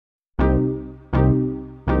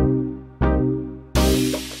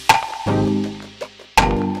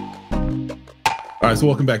right, so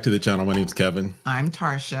welcome back to the channel. My name's Kevin. I'm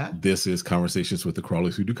Tarsha. This is Conversations with the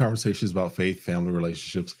Crawleys. We do conversations about faith, family,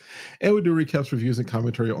 relationships, and we do recaps, reviews, and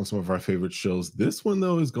commentary on some of our favorite shows. This one,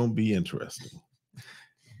 though, is going to be interesting.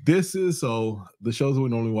 This is, so the shows that we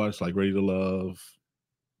normally watch, like Ready to Love,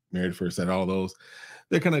 Married at First Sight, all those,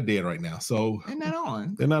 they're kind of dead right now. So They're not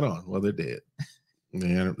on. They're not on. Well, they're dead. They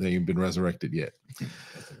ain't been resurrected yet.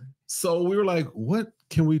 So we were like, what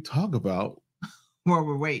can we talk about while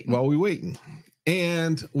we're waiting? While we're waiting.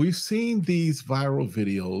 And we've seen these viral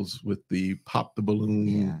videos with the pop the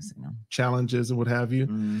balloon challenges and what have you.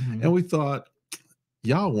 Mm-hmm. And we thought,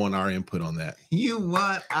 y'all want our input on that. You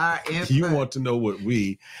want our input. You want to know what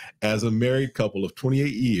we, as a married couple of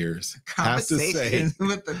 28 years, have to say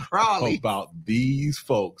with the Crawleys about these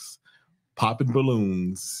folks popping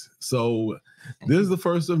balloons. So this is the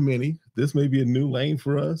first of many. This may be a new lane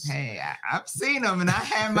for us. Hey, I've seen them, and I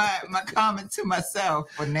had my comment to myself,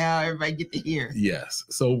 but now everybody get to hear. Yes.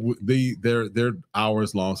 So they're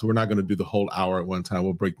hours long, so we're not going to do the whole hour at one time.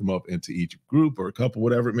 We'll break them up into each group or a couple,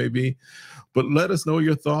 whatever it may be. But let us know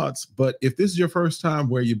your thoughts. But if this is your first time,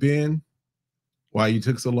 where you been? Why you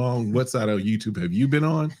took so long? What side of YouTube have you been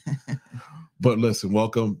on? But listen,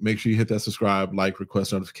 welcome. Make sure you hit that subscribe, like,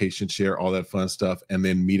 request notification, share, all that fun stuff, and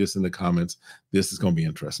then meet us in the comments. This is going to be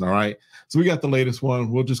interesting, all right? So we got the latest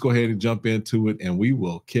one. We'll just go ahead and jump into it, and we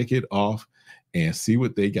will kick it off and see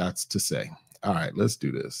what they got to say. All right, let's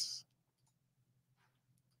do this.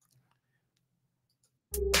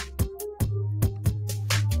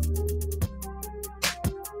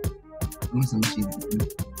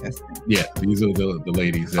 Yeah, these are the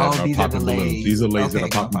ladies that are popping balloons. These are the ladies that are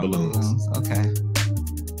popping balloons. Okay.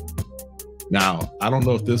 Now, I don't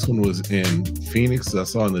know if this one was in Phoenix. I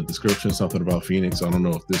saw in the description something about Phoenix. I don't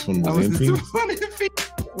know if this one was in Phoenix.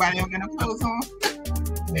 Why they gonna close on?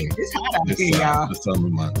 Hey, it's hot out here, y'all. The summer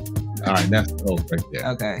month. All right, that's the right there.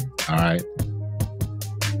 Okay. All right.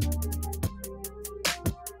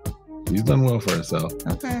 She's done well for herself.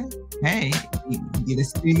 Okay. Hey, you get a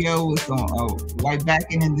studio with some white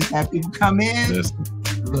backing and just have people come in. Listen,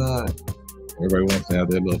 but everybody wants to have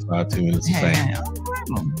their little 5-10 minutes of fame.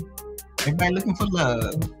 Everybody looking for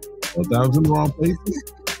love. Sometimes in the wrong places,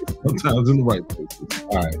 sometimes in the right places.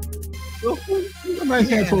 All right. So, a nice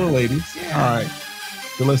handful of ladies. Yeah. All right.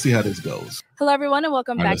 So let's see how this goes. Hello, everyone, and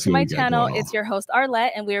welcome back to my channel. It's your host,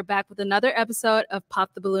 Arlette, and we are back with another episode of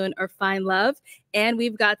Pop the Balloon or Find Love. And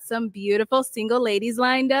we've got some beautiful single ladies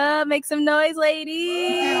lined up. Make some noise,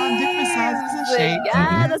 ladies. Okay, on different sizes and shapes.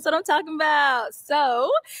 Yeah, that's what I'm talking about.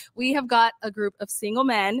 So we have got a group of single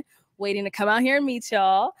men waiting to come out here and meet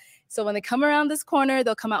y'all. So when they come around this corner,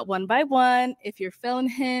 they'll come out one by one. If you're feeling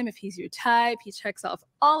him, if he's your type, he checks off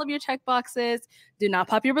all of your check boxes. Do not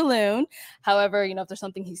pop your balloon. However, you know, if there's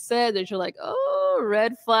something he said that you're like, oh,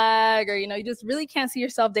 red flag, or, you know, you just really can't see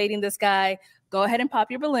yourself dating this guy, go ahead and pop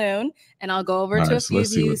your balloon, and I'll go over to a few of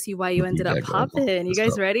you, see why you ended up popping. You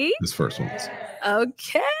guys ready? This first one.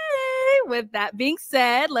 Okay. With that being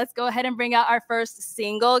said, let's go ahead and bring out our first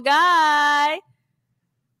single guy.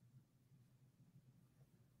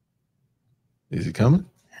 Is he coming?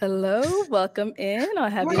 Hello, welcome in. I'll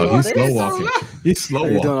have you. Oh, he's slow walking. He's slow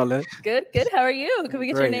walking. How you doing, Good, good. How are you? Can we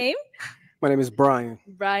get your name? My name is Brian.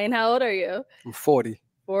 Brian, how old are you? I'm 40.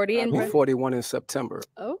 40 and I'll be 41 in September.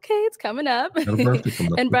 Okay, it's coming up. Coming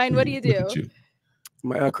and Brian, what do you do?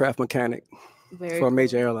 I'm an aircraft mechanic for a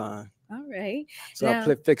major airline. All right. So now,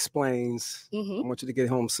 I fix planes. I want you to get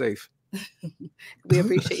home safe. We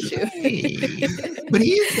appreciate you. But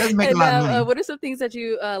he does make a lot of money. What are some things that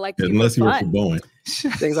you like to do unless for you fun? work for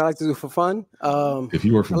Boeing. Things I like to do for fun. If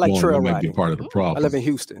you work for like Boeing, trail that might riding. be part of the problem. I live in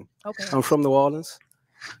Houston. Okay. I'm from New Orleans,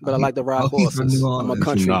 but I like to ride horses. I'm a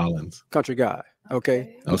country guy.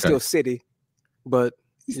 Okay. I'm still city, but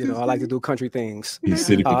you know, I like to do country things.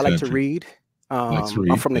 I like to read.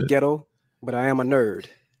 I'm from the ghetto, but I am a nerd.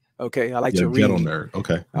 Okay, I like to read. Ghetto nerd.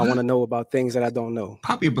 Okay. I want to know about things that I don't know.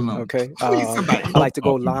 Pop your balloon. Okay. I like to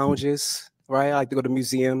go lounges, right? I like to go to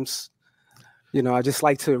museums. You know, I just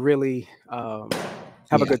like to really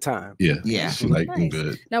have a good time. Yeah. She like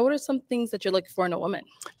good. Now, what are some things that you're looking for in a woman?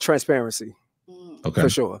 Transparency. Okay. For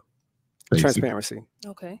sure. Transparency.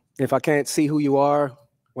 Okay. If I can't see who you are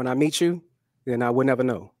when I meet you, then I would never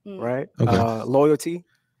know, right? Okay. Loyalty.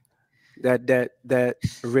 That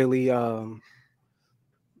really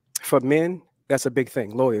for men, that's a big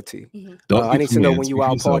thing. Loyalty. I need to know when you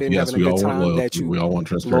out partying, having a good time, that you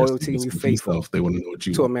loyalty and you faithful. They want to know what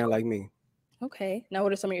you to a man like me. Okay. Now,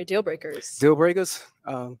 what are some of your deal breakers? Deal breakers?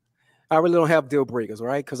 I really don't have deal breakers,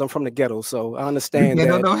 right? Because I'm from the ghetto, so I understand that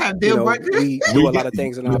don't have deal breakers. We do a lot of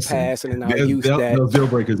things in our past and in our youth that deal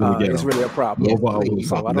breakers in the ghetto. It's really a problem.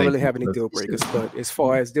 So I don't really have any deal breakers, but as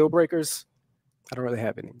far as deal breakers, I don't really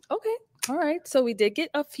have any. Okay. All right. So we did get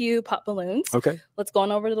a few pop balloons. Okay. Let's go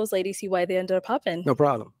on over to those ladies, see why they ended up popping. No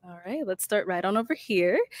problem. All right. Let's start right on over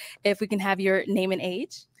here. If we can have your name and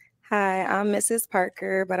age. Hi, I'm Mrs.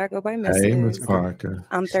 Parker, but I go by Mrs. Hey, Miss Parker.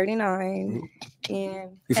 I'm 39.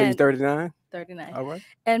 And you say you're 39? 39. All right.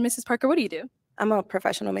 And Mrs. Parker, what do you do? I'm a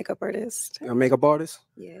professional makeup artist. A makeup artist?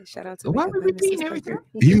 Yeah, shout out to Why are we repeating everything?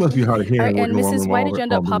 He must be hard of hearing. And Mrs. Why did you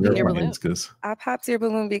end up popping your balloon? I popped your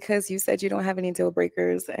balloon because you said you don't have any deal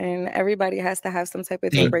breakers, and everybody has to have some type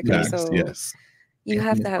of deal breaker. So you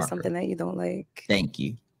have to have something that you don't like. Thank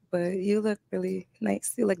you. But you look really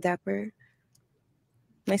nice. You look dapper.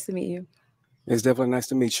 Nice to meet you. It's definitely nice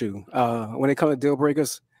to meet you. When it comes to deal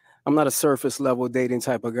breakers, I'm not a surface level dating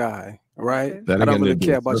type of guy, right? Okay. I don't really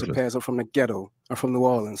care about your past. I'm from the ghetto. I'm from New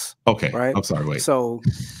Orleans. Okay. Right? I'm sorry. Wait. So.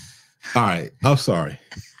 All right. I'm sorry.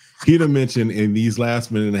 He done mentioned in these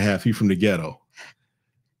last minute and a half, he from the ghetto.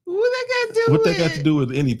 What that got to do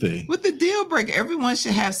with anything? With the deal breaker, everyone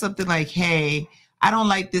should have something like, hey, I don't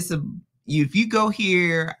like this. If you go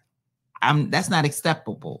here, that's not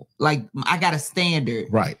acceptable. Like, I got a standard.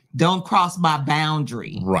 Right. Don't cross my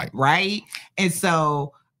boundary. Right. Right. And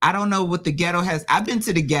so I don't know what the ghetto has. I've been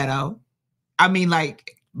to the ghetto. I mean,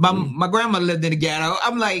 like my grandma lived in the ghetto.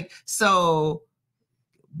 I'm like, so,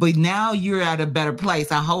 but now you're at a better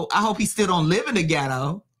place. I hope he still don't live in the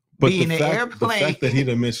ghetto. But be in the airplane. The fact that he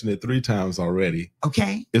done mentioned it 3 times already.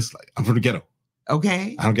 Okay. It's like, I'm from the ghetto.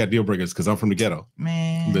 Okay. I don't got deal breakers because I'm from the ghetto.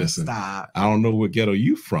 Man, listen, stop. I don't know what ghetto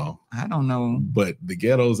you from. I don't know. But the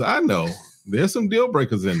ghettos I know, there's some deal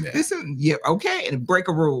breakers in there. Yeah, okay. And break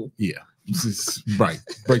a rule. Yeah. Right.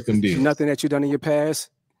 Break them deals. Nothing that you done in your past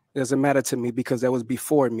doesn't matter to me because that was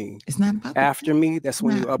before me. It's not about after me. That's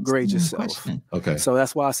when you upgrade yourself. Okay. So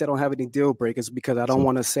that's why I said I don't have any deal breakers because I don't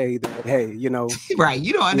want to say that, hey, you know, right.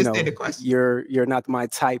 You don't understand the question. You're not my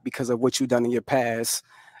type because of what you've done in your past,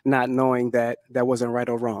 not knowing that that wasn't right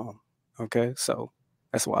or wrong. Okay. So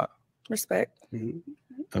that's why. Respect. Mm-hmm.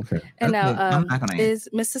 Okay. And now, is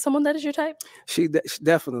Mr. someone that is your type? She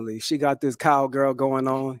definitely. She got this cowgirl going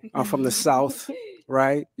on. I'm from the South,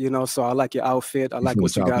 right? You know, so I like your outfit. I like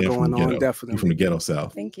what you got going on. Definitely. You're from the ghetto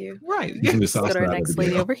South. Thank you. Right. Let's go to our next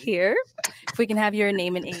lady over here. If we can have your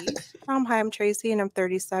name and age. Hi, I'm Tracy, and I'm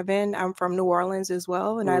 37. I'm from New Orleans as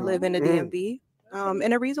well, and I live in the DMV.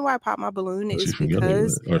 And the reason why I popped my balloon is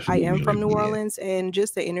because I am from New Orleans, and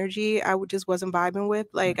just the energy I just wasn't vibing with.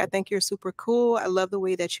 Like, I think you're super cool. I love the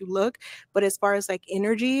way that you look. But as far as like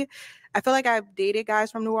energy, I feel like I've dated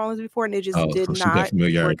guys from New Orleans before, and it just did not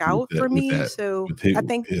work out for me. So I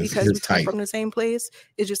think because we come from the same place,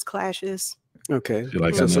 it just clashes. Okay.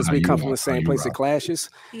 So since we come from the same place, it clashes?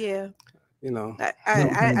 Yeah. You know,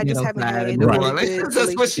 I just haven't had a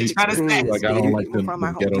That's what she's trying to say. Like, I don't like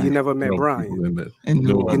them. You never met Brian.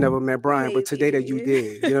 You never met Brian, but today that you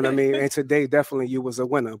did, you know what I mean? And today, definitely you was a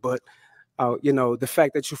winner. But, you know, the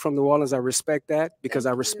fact that you're from New Orleans, I respect that because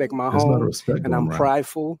I respect my home. And I'm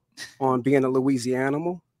prideful on being a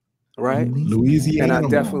Louisianimal, right? Louisiana. And I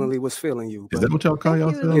definitely was feeling you. Is that what y'all call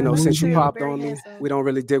yourself? You know, since you popped on me, we don't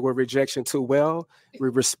really deal with rejection too well. We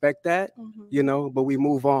respect that, you know, but we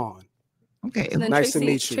move on. Okay. And then nice Tracy,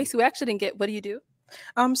 to meet you. Tracy, we actually didn't get, what do you do?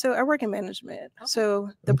 So I work in management. So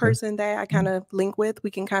the person that I kind of link with, we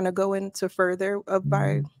can kind of go into further of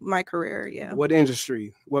my career. Yeah. What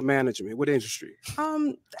industry? What management? What industry?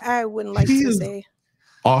 I wouldn't like to say.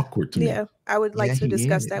 Awkward to me. Yeah, I would like to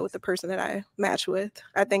discuss that with the person that I match with.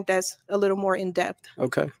 I think that's a little more in depth.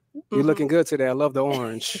 Okay. You're looking good today. I love the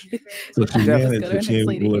orange. So she managed, she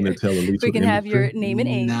ain't willing to tell Alicia. We can have your name and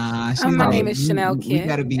age. My name is Chanel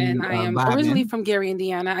Kent, and I am originally from Gary,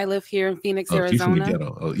 Indiana. I live here in Phoenix, Arizona.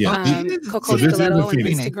 Coco Stiletto on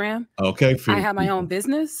Instagram. Okay. I have my own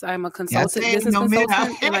business. I'm a business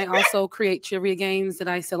consultant, and I also create trivia games that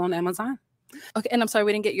I sell on Amazon. Okay, and I'm sorry,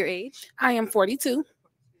 we didn't get your age. I am 42.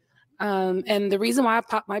 And the reason why I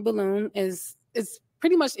popped my balloon is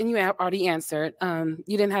pretty much, and you already answered,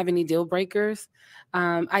 you didn't have any deal breakers.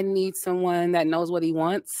 I need someone that knows what he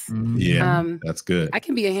wants. Yeah, that's good. I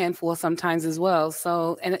can be a handful sometimes as well.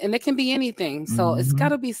 So, and it can be anything. So it's got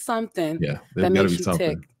to be something that makes you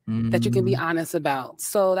tick, that you can be honest about.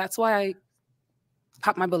 So that's why I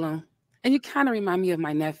popped my balloon. And you kind of remind me of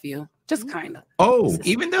my nephew. Just kind of. Oh,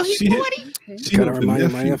 even though he's 40? She kind of remind you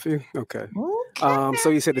of my nephew? Okay. So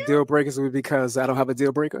you said the deal breakers would be because I don't have a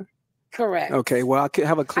deal breaker? Correct. Okay. Well, I could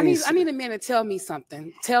have a clean. I need a man to tell me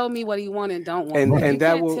something. Tell me what he want and don't want. And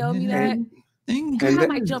that will tell me that. I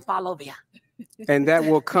might jump all over you. And that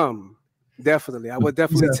will come. Definitely. I would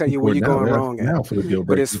definitely tell you where you're going wrong at.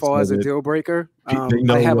 But as far as a deal breaker,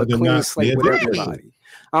 I have a clean slate with everybody.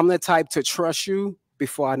 I'm the type to trust you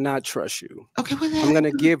before I not trust you. Okay, I'm going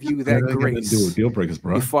to give you that grace. Do with deal breakers,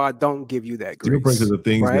 bro. Before I don't give you that grace. Deal breakers are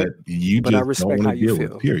things that you just don't want to deal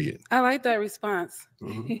with, period. I like that response.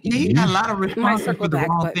 You got a lot of responses for the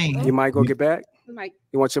wrong thing. You might go get back?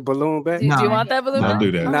 You want your balloon back? Do you want that balloon? Don't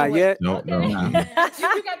do that. Not yet? No.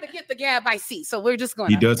 You got to get the gab I see, so we're just going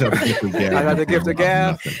to. He does have a gift of gab. I got the gift of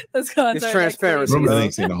gab. Let's go on. It's transparency. I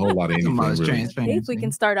ain't seen a whole lot of anything. Okay, if we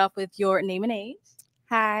can start off with your name and age.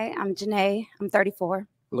 Hi, I'm Janae. I'm 34.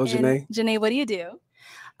 Hello, Janae. Janae, what do you do?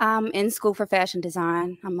 I'm in school for fashion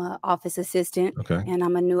design. I'm an office assistant. Okay. And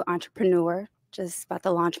I'm a new entrepreneur. Just about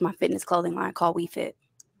to launch my fitness clothing line called WeFit.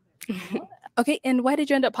 Okay, and why did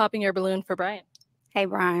you end up popping your balloon for Brian? Hey,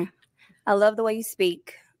 Brian. I love the way you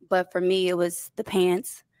speak, but for me, it was the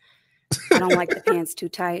pants. I don't like the pants too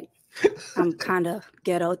tight. I'm kind of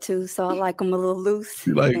ghetto too, so I like them a little loose.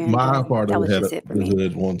 Like my part of the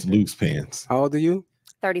hood wants loose pants. How old are you?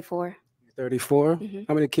 34. 34?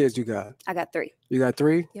 How many kids you got? I got 3. You got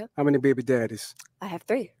 3? Yep. How many baby daddies? I have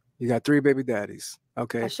 3. You got 3 baby daddies.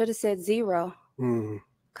 Okay. I should have said 0.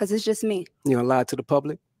 Because it's just me. You gonna lie to the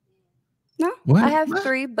public? No. What? I have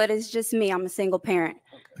 3, but it's just me. I'm a single parent.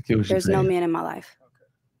 There's no man in my life.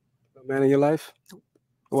 No man in your life?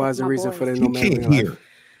 Why is the reason for that no man in your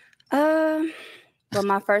life? Well,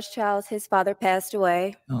 my first child, his father passed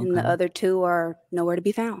away, and the other 2 are nowhere to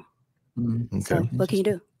be found. So what can you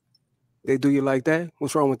do? They do you like that?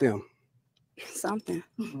 What's wrong with them? Something.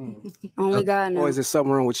 Only God knows. Or is there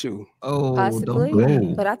something wrong with you?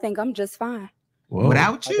 Possibly. But I think I'm just fine. Whoa.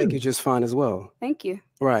 Without you? I think you're just fine as well. Thank you.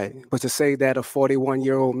 Right. But to say that a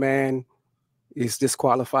 41-year-old man is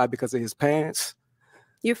disqualified because of his pants.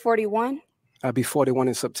 You're 41? I'll be 41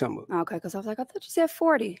 in September. Okay, because I was like, I thought you said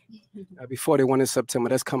 40. I'll be 41 in September.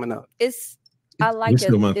 That's coming up. I like it.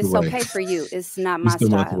 It's okay for you. It's not my style.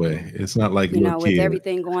 Month away. It's not like you know, with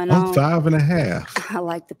everything going on. I'm 5.5. I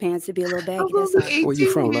like the pants to be a little baggy. Where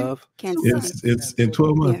you from, love? Kansas. It's in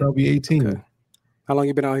 12 months. I'll be 18. Okay. How long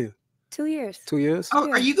you been out here? 2 years. 2 years? Oh,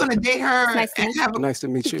 are you gonna date her? Nice to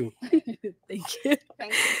meet you. Thank you.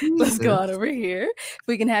 Let's go on over here. If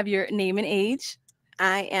we can have your name and age.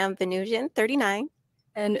 I am Venusian, 39.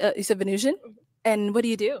 And you said Venusian? And what do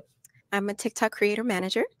you do? I'm a TikTok creator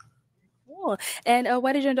manager. Cool. And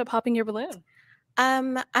why did you end up popping your balloon?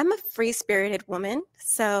 I'm a free-spirited woman,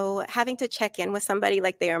 so having to check in with somebody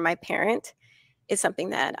like they are my parent is something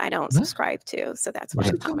that I don't subscribe to. So that's why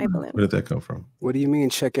I popped my balloon. Where did that come from? What do you mean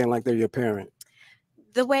check in like they're your parent?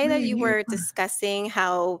 The way that you were discussing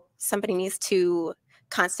how somebody needs to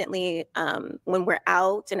constantly, when we're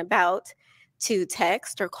out and about, to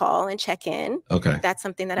text or call and check in. Okay. That's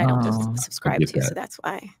something that I don't subscribe to. So that's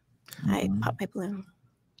why I popped my balloon.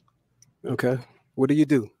 Okay. What do you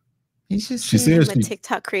do? I'm a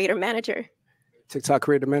TikTok creator manager. TikTok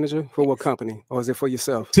creator manager? For what company? Or is it for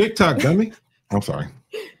yourself? TikTok, dummy. I'm sorry.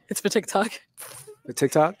 It's for TikTok. For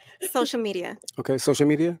TikTok? Social media. Okay. Social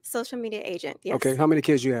media? Social media agent. Yes. Okay. How many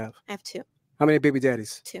kids you have? I have 2. How many baby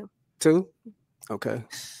daddies? 2. 2? Okay.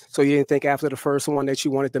 So you didn't think after the first one that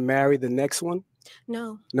you wanted to marry the next one?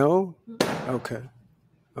 No. No? Okay.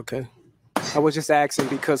 Okay. I was just asking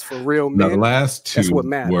because for real men, the last 2 that's what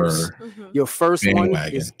matters. Your first one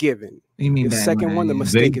is given. You mean the second one, the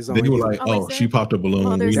mistake is on you. They were like, oh, she popped a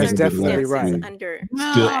balloon. That's definitely right.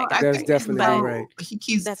 That's definitely right. He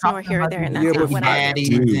keeps that's nor here or there, and that's not what I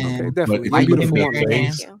do. Okay, definitely. You're a beautiful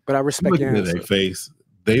woman. But I respect your answer. Their face.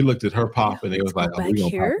 They looked at her pop and they was like, oh, we're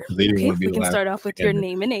going to pop. They didn't want to be we can start off with your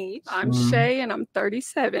name and age. I'm Shay and I'm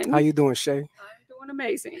 37. How you doing, Shay? I'm doing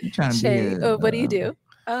amazing. Shay, what do you do?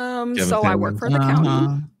 So I work for the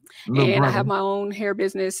county and I have my own hair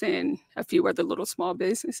business and a few other little small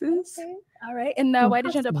businesses. Okay. All right. And why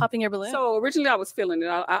did you end up popping your balloon? So originally I was feeling it.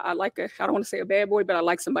 I like I don't want to say a bad boy, but I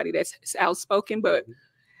like somebody that's outspoken. But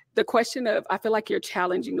the question of, I feel like you're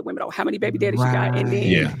challenging the women. Oh, how many baby daddies you got? And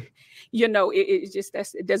then, you know, it just,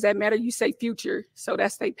 does that matter? You say future. So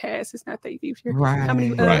that's their past. It's not their future. Right. How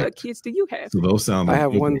many kids do you have? So those sound I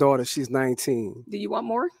have one daughter. She's 19. Do you want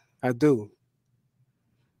more? I do.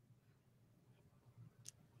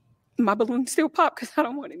 My balloon still pop because I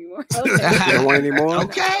don't want any more. You don't want any more?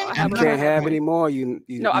 Okay. You can't have any more. You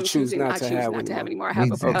I'm choose not to have any more. I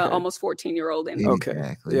have an almost 14-year-old. And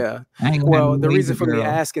yeah. Well, the reason for me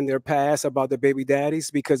asking their past about the baby daddies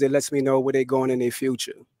because it lets me know where they're going in their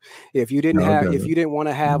future. If you didn't want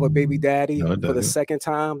to have a baby daddy for the second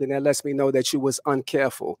time, then that lets me know that you was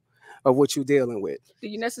uncareful of what you're dealing with. Do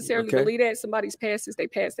you necessarily believe that somebody's past is their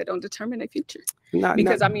past that don't determine their future?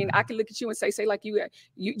 Because I mean, I can look at you and say like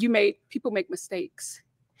you made people make mistakes.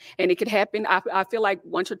 And it could happen. I feel like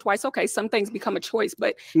once or twice, okay, some things become a choice,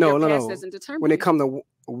 but your past doesn't determine. When it comes to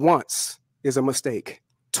once is a mistake.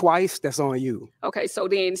 Twice, that's on you. Okay, so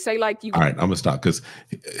then say like you. All right, I'm gonna stop because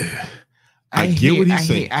I get what he's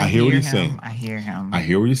saying. I hear what he's saying. I hear him. I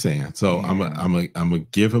hear what he's saying. So I'm gonna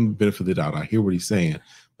give him the benefit of the doubt. I hear what he's saying,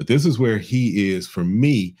 but this is where he is, for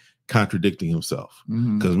me, contradicting himself.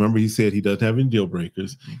 Because remember, he said he doesn't have any deal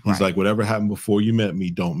breakers. He's like, whatever happened before you met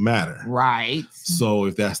me don't matter. Right. So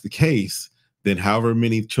if that's the case, then however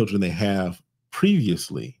many children they have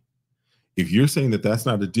previously, if you're saying that that's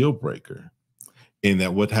not a deal breaker and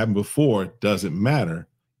that what happened before doesn't matter,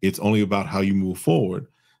 it's only about how you move forward,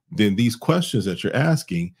 then these questions that you're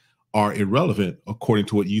asking are irrelevant according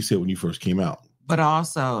to what you said when you first came out. But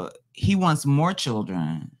also, he wants more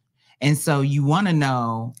children. And so you want to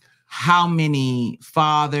know how many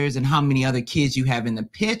fathers and how many other kids you have in the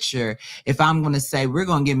picture. If I'm going to say, we're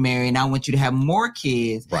going to get married and I want you to have more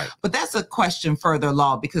kids. Right. But that's a question further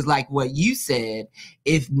along, because like what you said,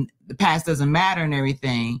 if the past doesn't matter and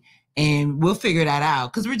everything, and we'll figure that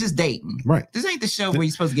out because we're just dating. Right. This ain't the show where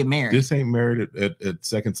you're supposed to get married. This ain't married at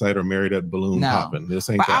second sight or married at balloon popping. This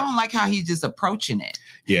ain't. But I don't like how he's just approaching it.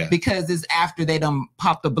 Yeah. Because it's after they done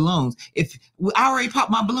pop the balloons. If I already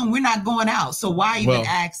popped my balloon, we're not going out. So why even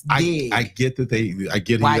ask dig? I get that he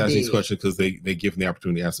asks these questions because they give him the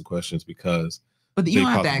opportunity to ask the questions because. But you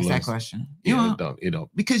don't have to ask that question. You don't.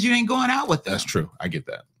 Because you ain't going out with them. That's true. I get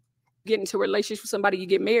that. Get into a relationship with somebody, you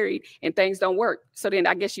get married and things don't work. So then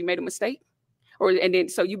I guess you made a mistake. And then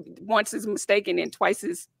so you once is a mistake and then twice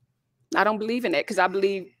is, I don't believe in that because I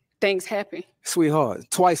believe things happen. Sweetheart,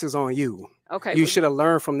 twice is on you. Okay. You should have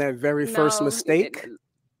learned from that very first mistake.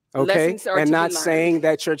 Okay. And not saying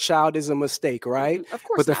that your child is a mistake, right? Of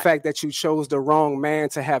course. But the fact that you chose the wrong man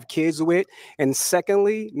to have kids with. And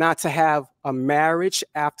secondly, not to have a marriage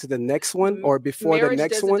after the next one or before the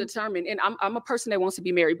next one. Marriage doesn't determine. And I'm a person that wants to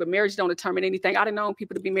be married, but marriage don't determine anything. I done known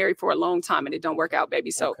people to be married for a long time and it don't work out,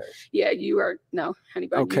 baby. So yeah, you are honey.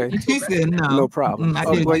 Okay. You said no problem.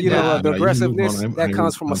 Well, you know what? The aggressiveness that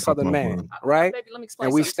comes from a Southern man, right? Baby, let me explain.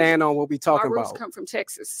 And we stand on what we talk about. Our roots come from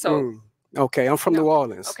Texas, so. Okay, I'm from New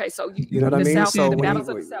Orleans. Okay, so you know what I mean? South, so the battles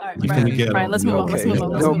of the South. Right, let's move on. Let's move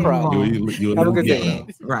on. No problem. Have a good day.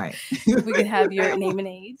 Right. We can have your name and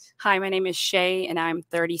age. Hi, my name is Shay, and I'm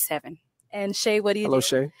 37. And Shay, what do you do? Hello,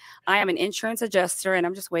 Shay. I am an insurance adjuster, and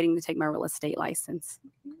I'm just waiting to take my real estate license.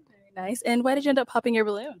 Very nice. And why did you end up popping your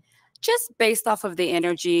balloon? Just based off of the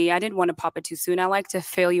energy. I didn't want to pop it too soon. I like to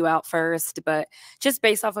feel you out first, but just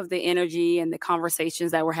based off of the energy and the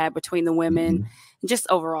conversations that were had between the women, just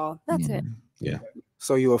overall, that's it. Yeah.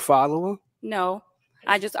 So you a follower? No,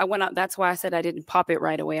 I went out. That's why I said I didn't pop it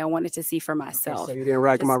right away. I wanted to see for myself. Okay, so you didn't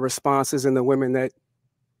like my responses and the women that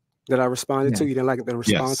I responded to? You didn't like the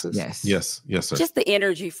responses? Yes, sir. Just the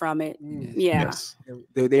energy from it. Yeah. Yes.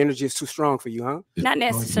 The energy is too strong for you, huh? Not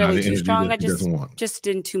necessarily too strong. I just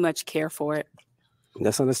didn't too much care for it.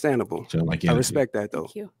 That's understandable. I respect that, though.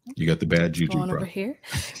 Thank you. You got the bad juju, bro. Over here.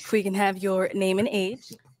 If we can have your name and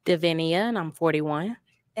age. Davinia, and I'm 41.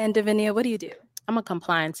 And Davinia, what do you do? I'm a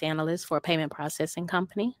compliance analyst for a payment processing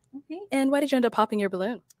company. Okay. And why did you end up popping your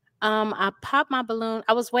balloon? I popped my balloon.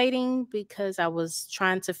 I was waiting because I was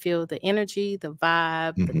trying to feel the energy, the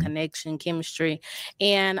vibe, the connection, chemistry.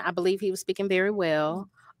 And I believe he was speaking very well,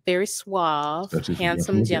 very suave,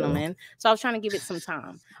 handsome gentleman. So I was trying to give it some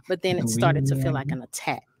time. But then it started to feel like an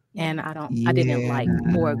attack. And I didn't like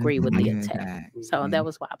or agree with the attack. So that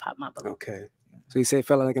was why I popped my balloon. Okay. So you say it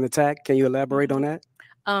felt like an attack. Can you elaborate on that?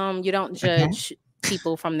 You don't judge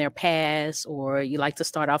people from their past, or you like to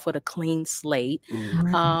start off with a clean slate.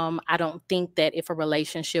 I don't think that if a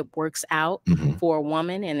relationship works out for a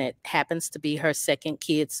woman and it happens to be her second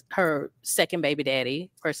baby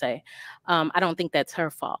daddy per se, I don't think that's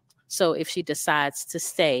her fault. So if she decides to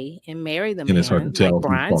stay and marry the man, like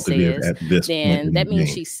Brian says, then that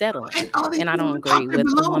means she's settling. And I don't agree with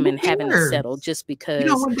a woman having to settle just because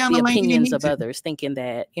the opinions of others thinking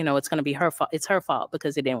that, it's going to be her fault. It's her fault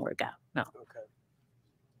because it didn't work out. No. Okay.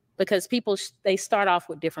 Because people, they start off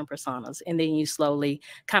with different personas and then you slowly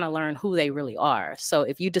kind of learn who they really are. So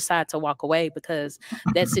if you decide to walk away because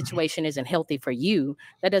that situation isn't healthy for you,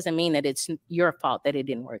 that doesn't mean that it's your fault that it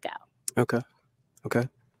didn't work out. Okay.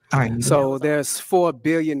 All right. So there's 4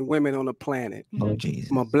 billion women on the planet. Oh,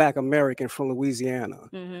 Jesus. I'm a Black American from Louisiana.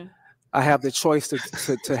 I have the choice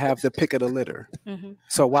to have the pick of the litter.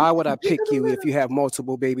 So why would I pick you if you have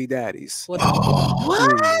multiple baby daddies? What?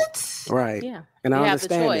 choice. Right. Yeah. And I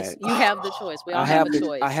understand that. You have the choice. We all have the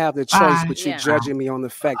choice. I have the choice, but you're judging me on the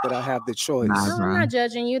fact that I have the choice. No, I'm not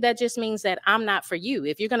judging you. That just means that I'm not for you.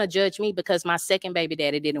 If you're going to judge me because my second baby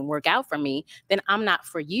daddy didn't work out for me, then I'm not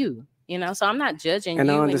for you. You know, so I'm not judging you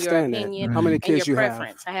and your opinion. How many kids and your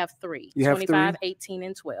preference. I have 3. You have 25, 3? 18,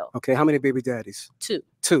 and 12. Okay. How many baby daddies? 2.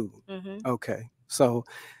 2. Okay. So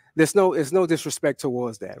there's no disrespect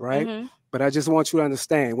towards that, right? But I just want you to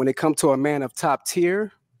understand, when it comes to a man of top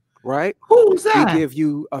tier, right? Who's that? We give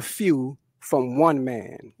you a few from one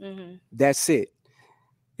man. That's it.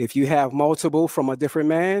 If you have multiple from a different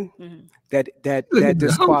man, that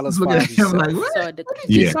disqualifies you. Like, so it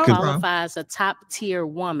disqualifies a top tier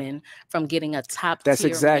woman from getting a top tier That's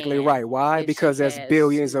exactly man right. Why? Because there's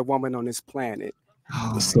billions of women on this planet.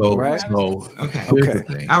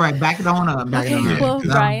 Okay. All right, back it on up. Well,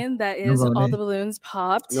 Ryan, that is all the balloons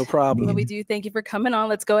popped. No problem. But we do thank you for coming on.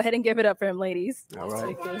 Let's go ahead and give it up for him, ladies. All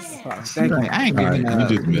right. Thank you. I ain't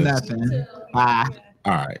giving nothing. Bye.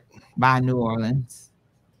 All right. Bye, New Orleans.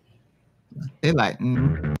 They're like,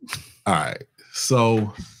 All right.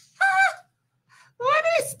 So what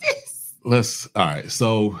is this? All right.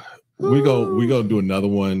 So we're gonna do another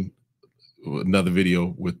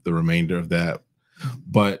video with the remainder of that.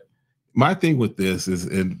 But my thing with this is,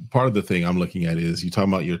 and part of the thing I'm looking at is, you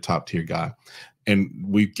talking about your top tier guy, and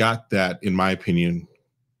we've got that, in my opinion,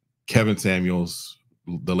 Kevin Samuels,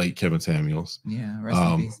 the late Kevin Samuels,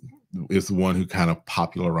 is the one who kind of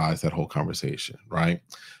popularized that whole conversation, right?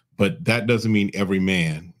 But that doesn't mean every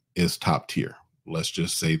man is top tier. Let's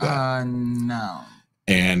just say that. No.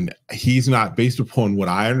 And he's not, based upon what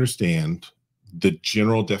I understand, the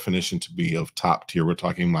general definition to be of top tier. We're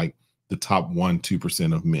talking like the top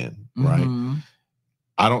 1-2% of men, right?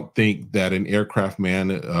 I don't think that an aircraft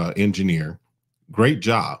engineer, great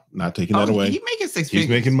job, not taking that away. He's making 6 figures. He's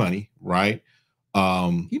making money, right?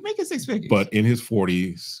 He's making 6 figures. But in his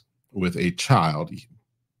 40s with a child, he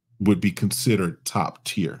would be considered top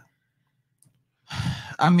tier.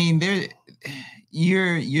 I mean,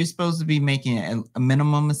 you're supposed to be making a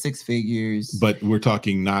minimum of 6 figures. But we're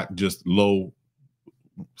talking not just low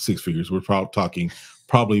 6 figures. We're talking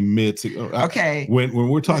probably mid. Okay. When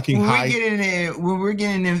we're talking high, when we're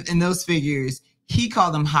getting in those figures, he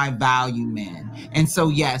called them high value men. And so,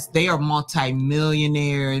 yes, they are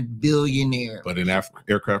multi-millionaire, billionaire. But an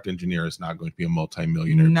aircraft engineer is not going to be a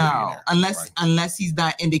multi-millionaire. No, unless he's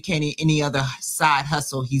not indicating any other side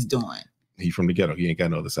hustle he's doing. He's from the ghetto. He ain't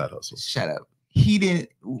got no other side hustle. Shut up. He didn't.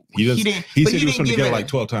 He said he was from the ghetto like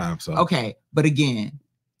 12 times. So. Okay, but again,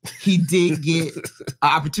 he did get an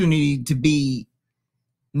opportunity to be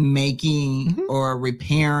making or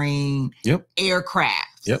repairing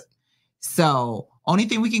aircraft. Yep. So only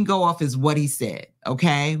thing we can go off is what he said.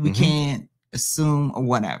 Okay, we can't assume or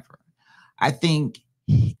whatever. I think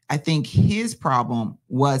his problem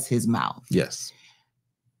was his mouth. Yes.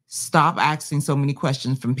 Stop asking so many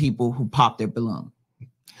questions from people who pop their balloon.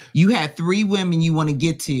 You had 3 women you want to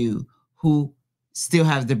get to who still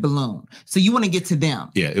have their balloon. So you want to get to them.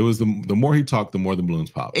 Yeah, it was the more he talked, the more the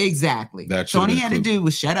balloons popped. Exactly. So all he had to do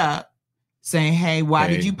was shut up, saying, hey, why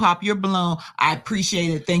did you pop your balloon? I appreciate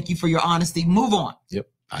it. Thank you for your honesty. Move on. Yep,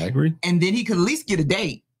 I agree. And then he could at least get a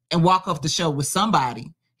date and walk off the show with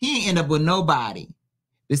somebody. He ain't end up with nobody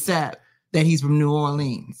except that he's from New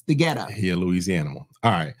Orleans, the ghetto. He a Louisiana.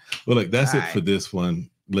 All right. Well, look, that's it for this one.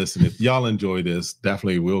 Listen, if y'all enjoy this,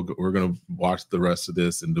 definitely we're going to watch the rest of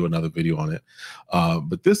this and do another video on it.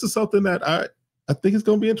 But this is something that I think is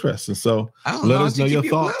going to be interesting. So let us know your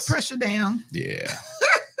thoughts. Blood pressure down. Yeah.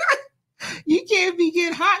 You can't be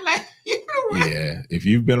getting hot like you. Right? Yeah. If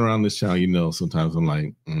you've been around this channel, you know sometimes I'm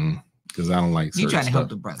like, because I don't like. You trying to help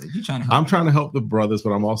the brothers? I'm trying to help the brothers,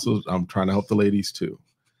 but I'm trying to help the ladies too.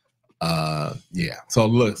 Yeah. So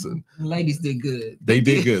listen, ladies did good. They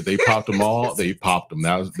did good. They popped them all. They popped them.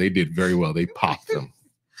 They did very well. They popped them.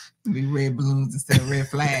 Be red balloons instead of red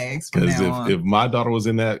flags. Because if my daughter was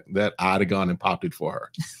in that I'd have gone and popped it for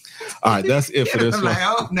her. All right, that's it for this one. Like,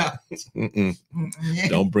 oh no! Yeah.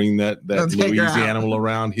 Don't bring that Louisiana animal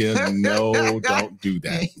around here. No, don't do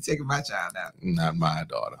that. You taking my child out. Not my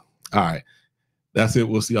daughter. All right, that's it.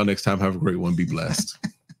 We'll see y'all next time. Have a great one. Be blessed.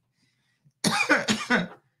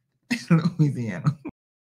 Louisiana.